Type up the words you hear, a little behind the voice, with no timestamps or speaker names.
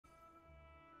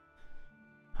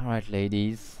Alright,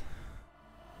 ladies.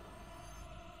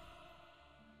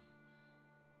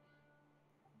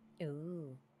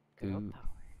 Ooh, girl Ooh. power.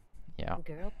 Yeah,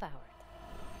 Girl power.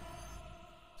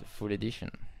 the full edition.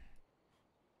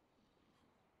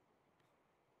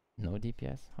 No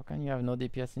DPS? How can you have no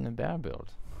DPS in a bear build?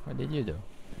 What did you do?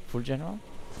 Full general?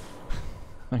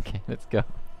 Okay, let's go.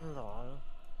 Lol.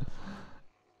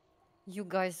 You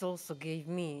guys also gave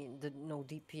me the no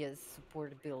DPS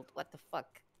support build. What the fuck?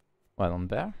 What, on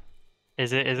bear?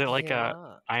 Is it like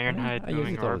a Yeah. Ironhide I use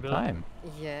moving it all ore the build? time.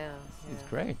 Yeah. It's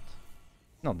great.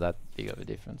 Not that big of a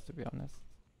difference, to be honest.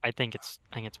 I think it's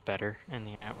better in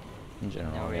the app. In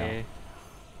general, No yeah. way.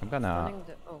 I'm gonna... Stunning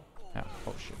the Yeah,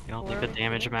 oh shit. I don't Where think are the we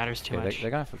damage killing? matters too Okay, much.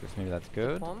 they're gonna focus me, that's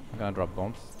good. bomb? I'm gonna drop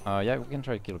bombs. Yeah, we can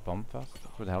try to kill bomb first.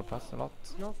 It would help us a lot.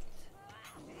 Not.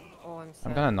 Oh, I'm sad.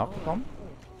 I'm gonna knock Oh, the bomb.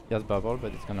 He has bubble,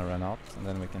 but it's gonna run out, and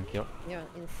then we can kill. Yeah,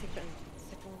 in second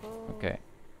go. Okay.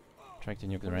 Trying to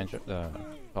nuke the ranger, the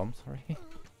bomb, sorry.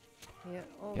 Yeah.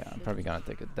 Oh, Yeah, I'm shit. probably gonna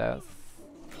take a death.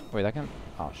 Wait, I can...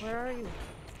 Oh shit. Where are you?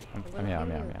 I'm gonna here, I'm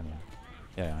kill here, you. I'm here.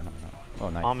 Yeah, I know. Oh,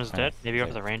 nice. Bomb is nice, dead. Maybe go for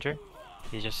save. the ranger.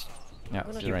 He's just Yeah, gonna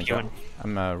it's keep the ranger. queuing.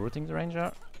 I'm rooting the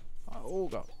ranger. Oh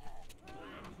god.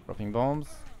 Dropping bombs.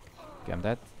 Okay, I'm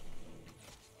dead.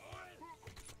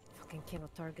 Fucking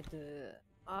cannot target the.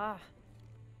 Ah.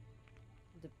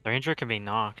 the ranger can be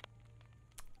knocked.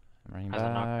 I'm running Has a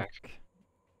knockback. back.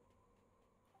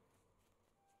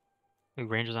 Ooh,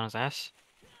 ranger's on his ass.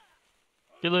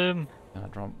 Kill him. Gonna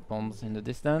drop bombs in the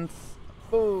distance.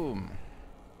 Boom!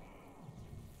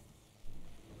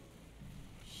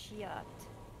 Shit.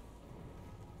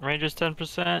 Ranger's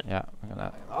 10%. Yeah, I'm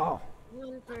gonna... Oh!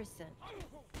 1%.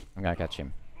 I'm gonna catch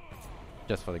him.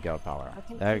 Just for the girl power. I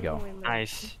can There we kill go. him with my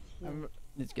Nice.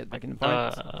 Let's get back in the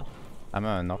fight.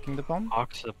 I'm knocking the bomb.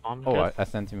 Hawks the bomb. Oh, dead. I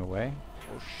sent him away.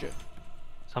 Oh shit.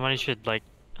 Somebody should like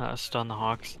stun the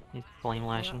hawks. He's flame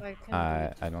lashing.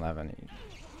 I don't have any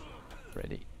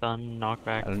ready. Stun,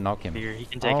 knockback. I'll knock him. Fear. He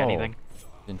can take Oh, anything.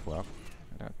 Didn't work.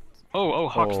 Oh,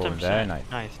 hawks Oh, 10%. very nice.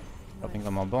 Nice. Dropping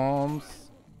some more bombs.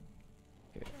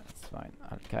 Okay, that's fine.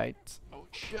 I'll kite. Oh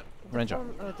shit. Ranger.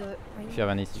 If you have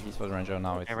any CCs for the ranger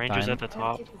now, it's Okay, ranger's time. at the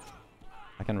top.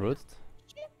 I can root.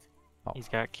 Oh. He's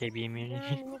got KB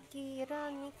immunity. Run, Nikki,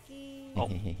 run, Nikki. Oh.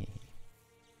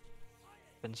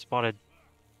 Been spotted.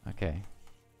 Okay.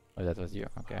 Oh, that was you.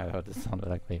 Okay, I heard the sound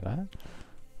like, wait, what?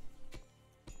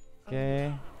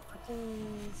 Okay. I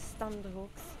can stun the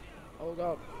hooks. Oh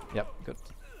god. Yep, good.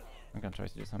 I'm gonna try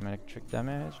to do some electric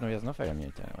damage. No, he has no fire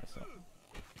immunity anyway, so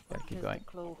yeah, keep There's going. the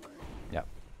cloak. Yeah,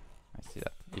 I see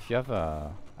that. If you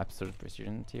have absolute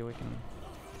precision, T, we can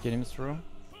get him through.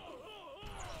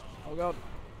 Oh god.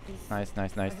 Please. Nice,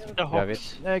 nice, nice. have You the have it.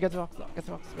 hawks. Yeah, get the box, get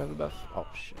the box, we have the buff. Oh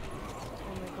shit.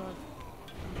 Oh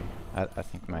my god. I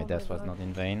think my Oh death my was god. not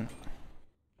in vain.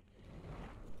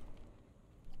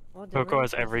 Oh, the Coco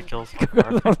has ranger every is kill in so far.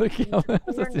 Another kill. That's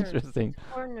corner. interesting.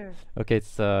 corner. Okay,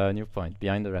 it's a new point,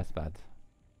 behind the rest pad.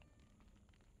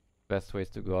 Best way is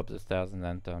to go up the stairs and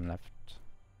then turn left.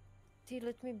 T,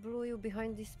 let me blow you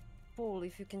behind this pole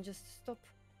if you can just stop.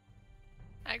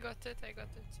 I got it.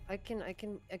 I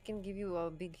can give you a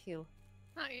big heal.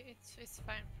 No, it's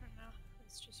fine for now.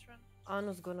 Let's just run.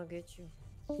 Anu's gonna get you.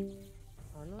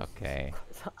 Anus? Okay.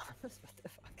 Anus, what the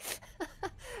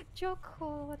fuck?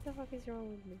 Choco, what the fuck is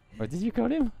wrong with me? What did you call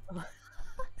him?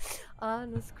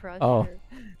 Anus Crusher. Oh.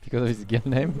 Because of his guild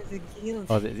name? It's a guild.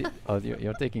 Oh,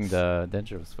 you're taking the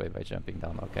dangerous way by jumping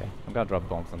down. Okay, I'm gonna drop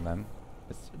bombs on them.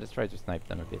 Let's try to snipe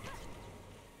them a bit.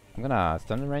 I'm gonna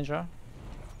stun the ranger.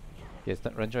 Okay,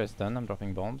 ranger is stunned. I'm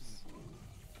dropping bombs.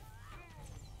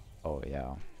 Oh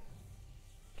yeah.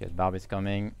 Okay, the barb is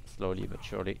coming slowly but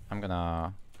surely.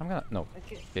 No.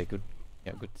 Okay. Okay, good.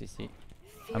 Yeah, good CC.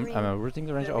 Fearing I'm rooting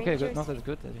the ranger. Okay, good. No, rangers. that's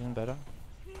good. That's even better.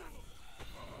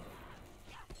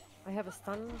 I have a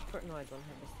stun for. No, I don't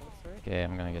have a stun. Sorry. Okay,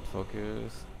 I'm gonna get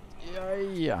focused.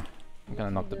 Yeah. I'm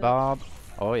gonna knock the Yeah. barb.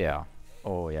 Oh yeah.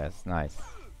 Oh yes, nice.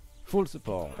 Full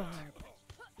support. Barb.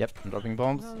 Yep, I'm dropping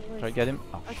bombs. No, Try to wait. get him.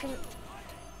 Oh, I can.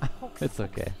 Hawks, it's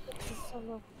okay. Hawks is so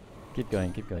low. Keep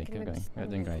going, keep going, can keep make going. We're stun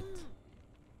doing him. great.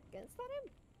 Can stun him.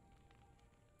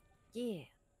 Yeah.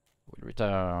 We'll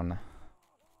return.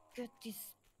 Get this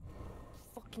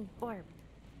fucking barb.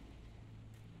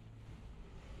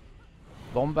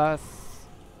 Bombas.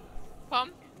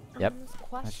 Bomb. Yep.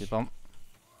 Squash. Nice hit bomb.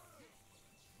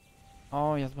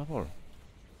 Oh, he has bubble.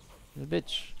 This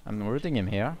bitch. I'm rooting him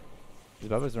here. His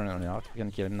bubble is running out. We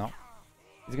can kill him now.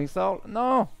 He's going soul.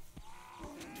 No!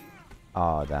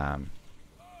 Oh, damn.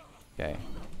 Okay.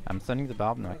 I'm stunning the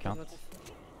barb. No, I Okay, can't. what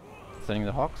the Stunning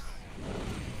the hawks.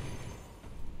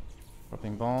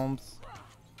 Dropping bombs.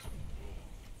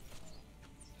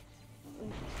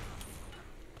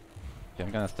 Okay,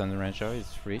 I'm gonna stun the ranger.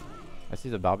 He's free. I see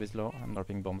the barb is low. I'm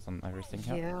dropping bombs on everything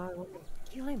here. Yeah, I want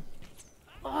to kill him.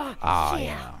 Oh, Ah,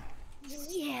 yeah. yeah.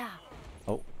 Yeah.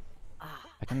 Oh, Ah,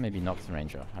 I can maybe knock the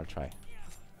ranger. I'll try.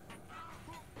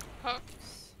 Hox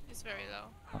is very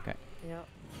low. Okay. yeah.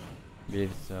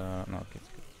 Leaves. No, okay, it's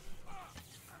good.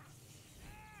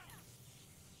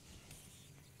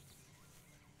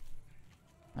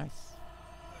 Nice.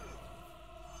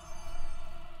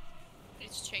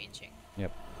 It's changing.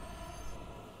 Yep.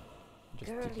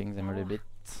 Just Girly tickling them a little power. bit.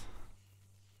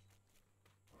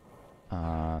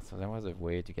 So there was a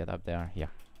way to get up there. Here.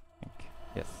 I think.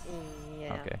 Yes.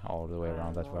 Yeah. Okay, all the way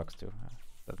around. That well. works too.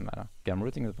 Doesn't matter. Okay, I'm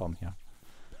rooting the bomb here.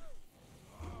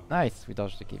 Nice. We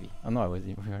dodged the kiwi. Oh no, we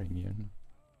were immune.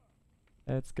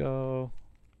 Let's go.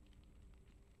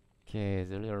 Okay,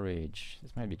 the little ridge.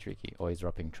 This might be tricky. Oh, he's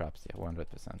dropping traps. Yeah,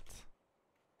 100%.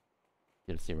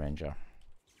 You'll see ranger.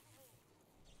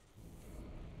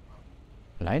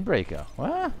 Line breaker.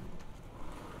 What?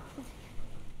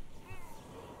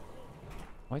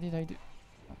 What did I do?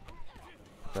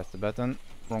 Press the button.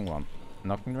 Wrong one.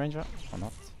 Knocking ranger or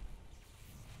not?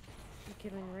 You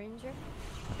killing ranger?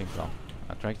 I think so.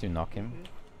 I'm trying to knock him.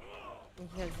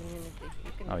 He has immunity.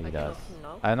 You can, Oh, he I can does. knock him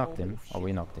now. I knocked Oh, him. Or shit.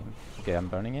 we knocked him. Okay, I'm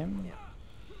burning him. Yeah.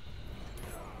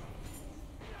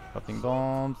 Dropping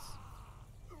bombs.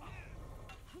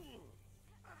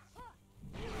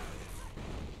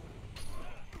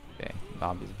 Okay,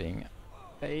 Barb is being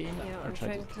a pain. Yeah, I'll I'm try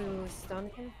trying to. to stun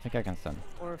him I think I can stun.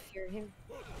 or fear him.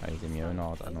 Oh, he's immune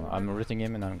or I don't know. I'm rooting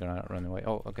him and I'm gonna run away.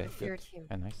 Oh, okay, good. Feared him.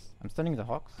 Okay, nice. I'm stunning the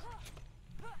hawks.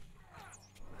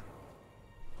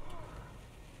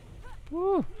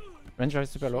 Woo! Ranger is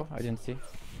super low. I didn't see.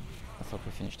 I thought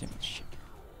we finished him. Shit.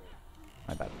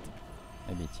 My bad.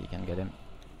 Maybe T can get him.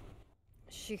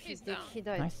 He's down. He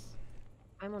died. Nice.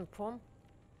 I'm on prom.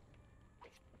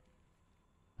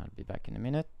 I'll be back in a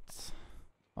minute.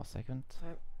 Or second.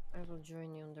 I will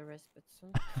join you on the rest, but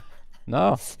soon.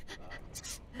 No!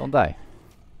 Don't die.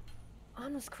 Oh,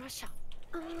 no, Scrusher.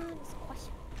 Oh, no,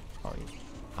 Scrusher. Oh,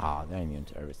 ah, they're immune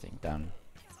to everything. Damn.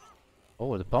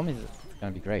 Oh, the bomb is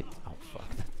gonna be great. Oh, fuck.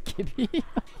 That kiwi.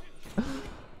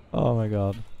 Oh my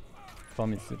god.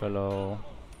 Bomb is super low.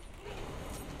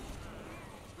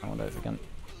 I wonder if we can.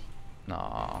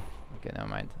 No. Okay, never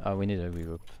mind. We need a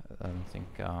regroup. I don't think.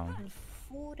 And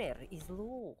Führer is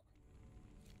low.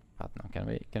 But no,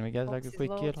 can we get like Fox a is quick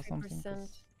low, kill or something? 3%.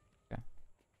 Okay.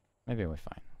 Maybe we're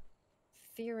fine.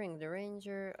 Fearing the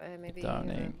ranger. Maybe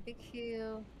Returning. big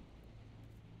heal.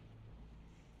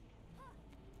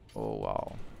 Oh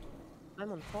wow.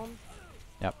 I'm on prom.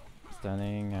 Yep.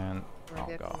 Stunning and We're oh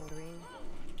getting god. green.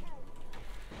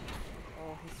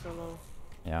 Oh, he's so low.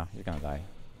 Yeah, he's gonna die.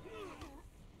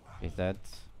 He's dead.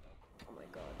 Oh my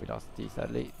god. We lost T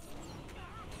sadly.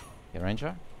 Okay,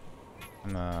 ranger.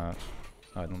 I'm oh,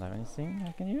 I don't have anything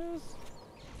I can use.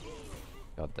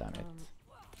 God damn it.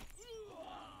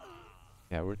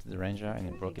 Okay, I rooted the ranger and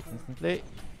it broke it instantly.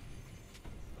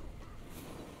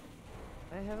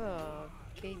 I have a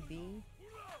KB.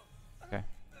 Okay.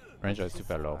 Ranger is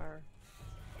super low. Far.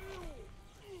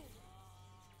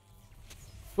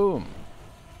 Boom!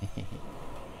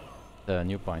 The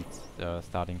new point, the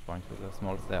starting point with the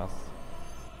small stairs.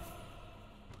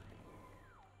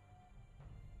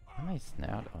 Am I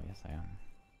snared? Oh yes I am.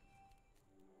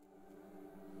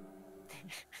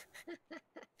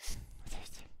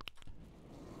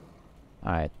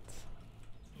 Alright.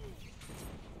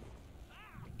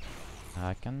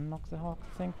 I can knock the hawk,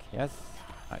 I think. Yes.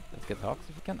 Alright, let's get hawks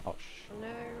if we can. Oh No.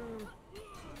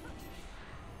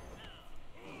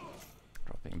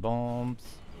 dropping bombs.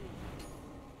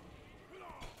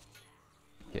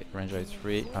 Okay, ranger is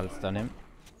free. I'll stun him.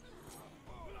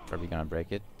 Probably gonna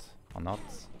break it or not.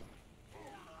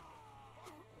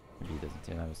 Maybe he doesn't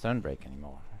even have a stun break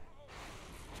anymore.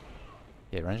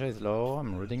 Okay, ranger is low.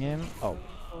 I'm rooting him. Oh,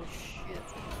 Oh shit.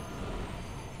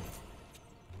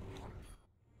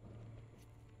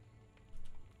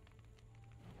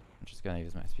 I'm just gonna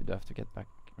use my speed buff to get back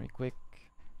really quick.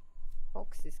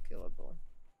 Fox is killable.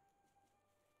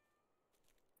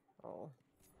 Oh.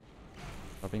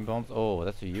 Dropping bombs. Oh,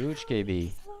 that's a huge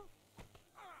KB.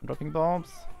 Dropping bombs.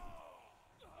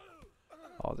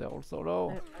 Oh, they're all so low.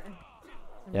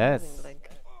 I'm Yes. moving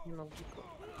like Himogiko.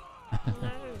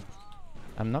 No.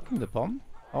 I'm knocking the bomb.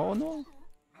 Oh no.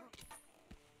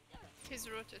 He's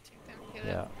rooted, you can kill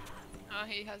Yeah. him. Oh,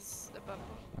 he has the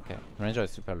bubble. Okay. Ranger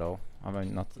is super low. I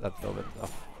mean, not that low, but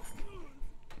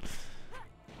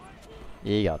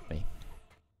he got me.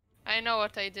 I know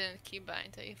what I didn't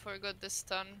keybind. I forgot the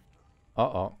stun. Uh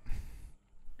oh.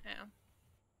 Yeah.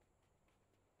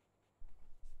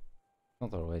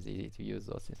 Not always easy to use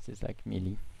though, since it's like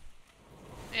melee,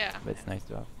 Yeah. but it's nice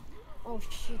to have. Oh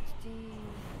shit,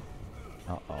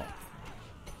 Uh oh.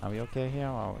 Are we okay here?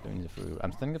 Or do we need a full?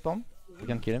 I'm stunning the bomb. We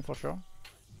can kill him for sure.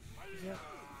 Yeah.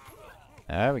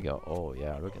 There we go. Oh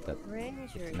yeah, look at that. Ranger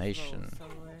is Detonation. low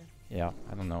somewhere. Yeah,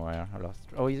 I don't know where I lost.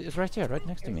 Oh, he's right here, right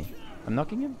next to me. I'm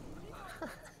knocking him.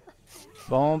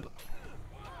 Bomb.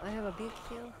 I have a big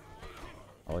kill.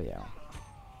 Oh yeah.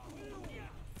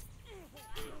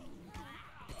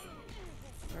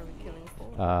 Are we killing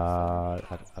four?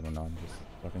 I don't know. I'm just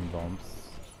dropping bombs.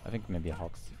 I think maybe a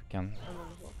Hawks if we can. I'm on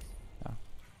the box. Yeah.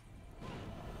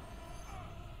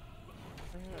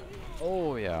 Uh,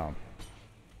 Oh yeah.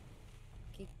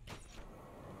 kick.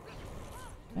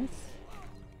 Nice.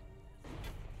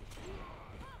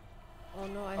 Oh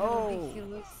no, I have a Oh. big kill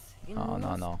with Oh no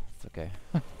inmost. no, it's okay.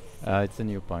 It's a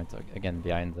new point again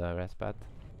behind the rest pad.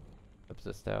 Up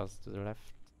the stairs to the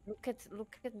left. Look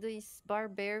at this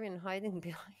barbarian hiding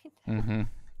behind, Mm-hmm.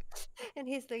 and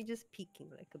he's like just peeking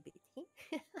like a bit.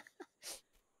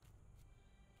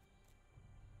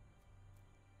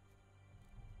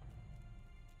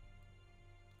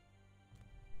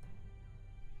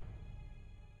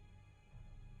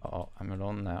 Oh, I'm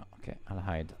alone now. Okay, I'll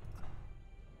hide.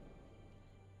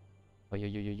 Oh,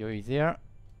 yo, he's here.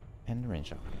 And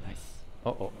ranger. Nice.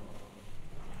 Oh.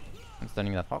 I'm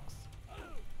stunning that fox. He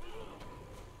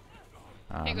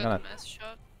I'm got gonna. a mass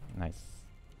shot. Nice.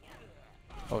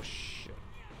 Oh shit.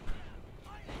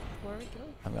 Where are we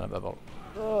going? I'm gonna bubble.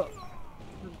 The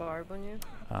barb on you.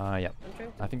 Yeah. I'm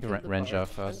trying to I think the kill the ranger barb.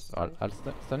 first. I'll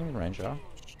stunning the ranger.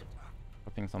 Shit.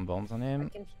 Dropping some bombs on I him.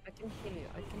 can heal you. I can heal you.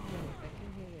 I can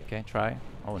heal you. Okay, try.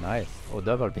 Oh, nice. Oh,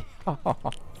 double B.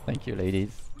 Thank you,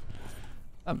 ladies.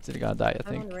 I'm still gonna die, I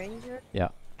I'm think. on ranger. Yeah,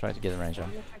 try to get a ranger.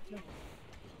 I'm gonna try to-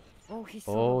 Oh, he's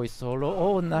Oh, he's so low.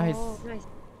 Oh, nice. Oh, nice.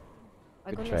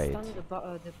 I'm Good gonna trade.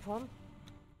 stun the pom.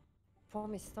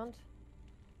 Pom is stunned.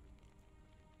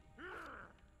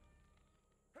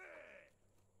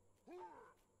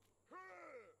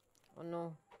 Oh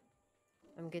no.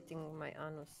 I'm getting my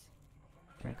anus.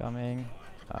 I'm coming.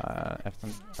 Have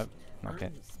some. Okay.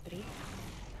 Anus break.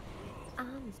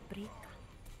 Anus break.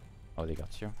 Oh, they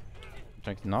got you. I'm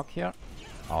trying to knock here.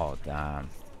 Oh, damn.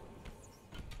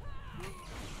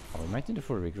 Oh, we might need a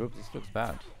full regroup. This looks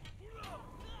bad.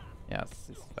 Yes,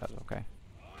 this is bad. Okay.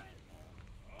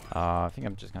 I think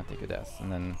I'm just gonna take a death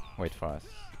and then wait for us.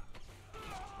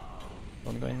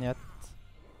 Don't go in yet.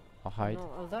 Or hide. No,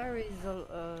 Aldari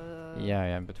is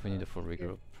Yeah, but we need a full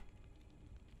regroup.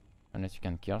 Unless you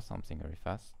can kill something very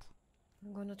fast.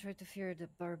 I'm gonna try to fear the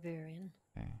barbarian.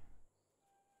 Okay.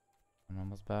 I'm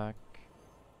almost back.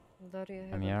 Aldari, I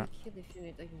have I'm a here. big heal if you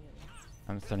need a heal.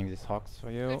 I'm stunning these hawks for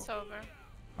you. It's over.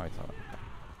 Oh, it's over. Okay.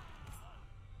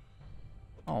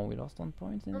 Oh, we lost 1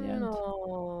 point in the end.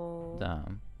 No.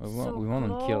 Damn. We So won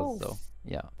on kills though. close.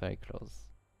 Yeah, very close.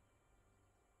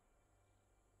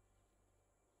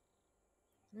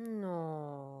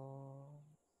 No.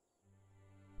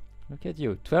 Look at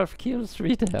you. 12 kills,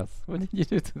 3 deaths. What did you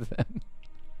do to them?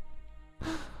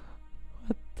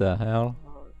 What the hell?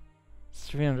 Oh,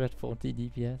 340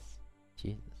 DPS?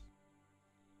 Jesus.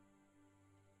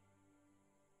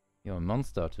 You're a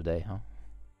monster today, huh?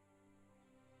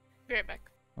 Be right back.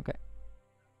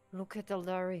 look at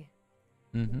Aldari.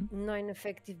 Mm-hmm. 9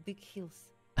 effective big heals.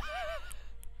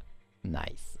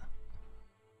 Nice.